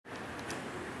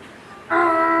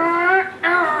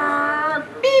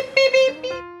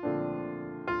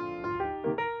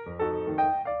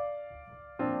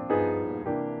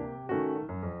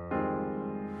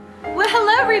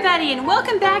everybody, and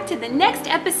welcome back to the next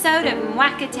episode of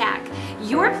MWACattack,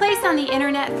 your place on the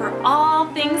internet for all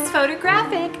things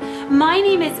photographic. My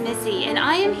name is Missy, and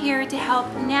I am here to help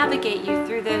navigate you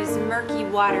through those murky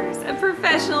waters of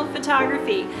professional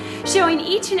photography, showing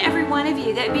each and every one of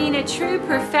you that being a true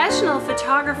professional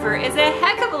photographer is a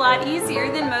heck of a lot easier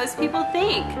than most people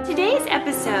think. Today's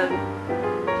episode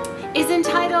is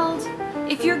entitled,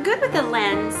 If You're Good with a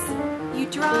Lens, You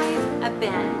Drive a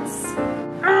Benz.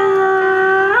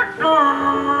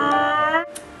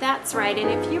 That's right, and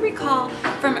if you recall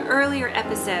from earlier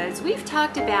episodes, we've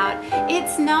talked about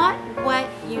it's not what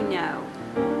you know,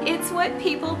 it's what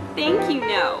people think you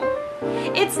know.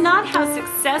 It's not how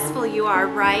successful you are,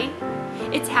 right?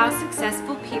 It's how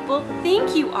successful people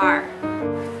think you are.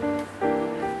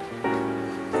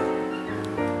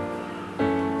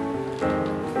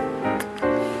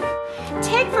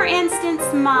 Take, for instance,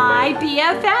 my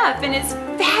BFF and his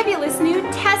fabulous new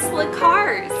Tesla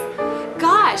cars.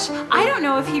 Gosh, I don't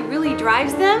know if he really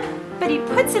drives them, but he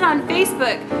puts it on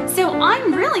Facebook, so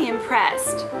I'm really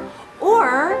impressed.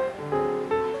 Or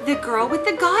the girl with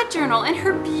the God Journal and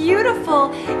her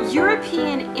beautiful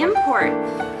European import.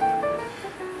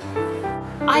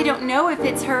 I don't know if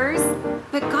it's hers,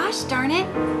 but gosh darn it,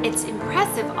 it's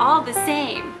impressive all the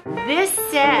same. This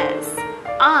says,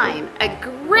 I'm a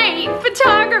great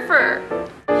photographer.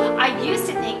 I used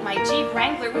to think my Jeep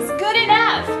Wrangler was good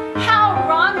enough. How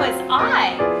wrong was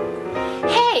I?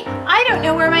 Hey, I don't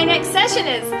know where my next session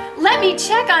is. Let me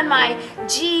check on my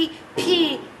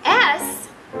GPS.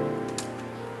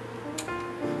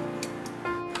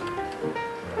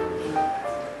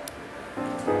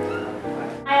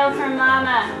 Smile for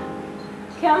Mama.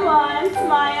 Come on,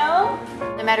 smile.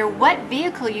 No matter what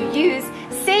vehicle you use,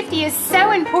 safety is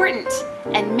so important.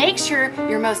 And make sure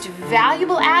your most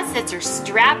valuable assets are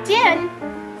strapped in.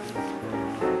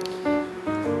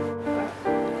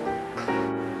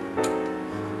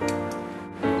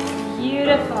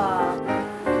 Beautiful.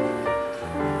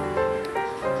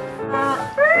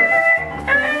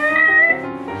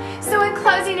 So in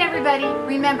closing, everybody,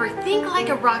 remember, think like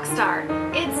a rock star.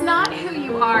 It's not who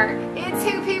you are, it's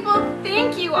who people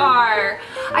think you are.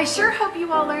 I sure hope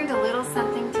you all learned a little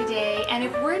something today, and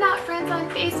if we're not friends on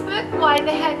Facebook, why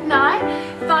the heck not?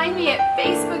 Find me at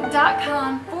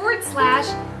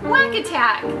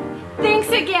facebook.com/MWACattack. Thanks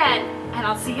again, and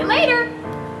I'll see you later.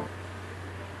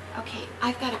 Okay,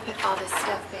 I've got to put all this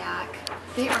stuff back.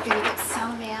 They are going to get so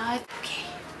mad. Okay.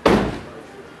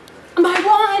 My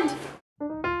wand!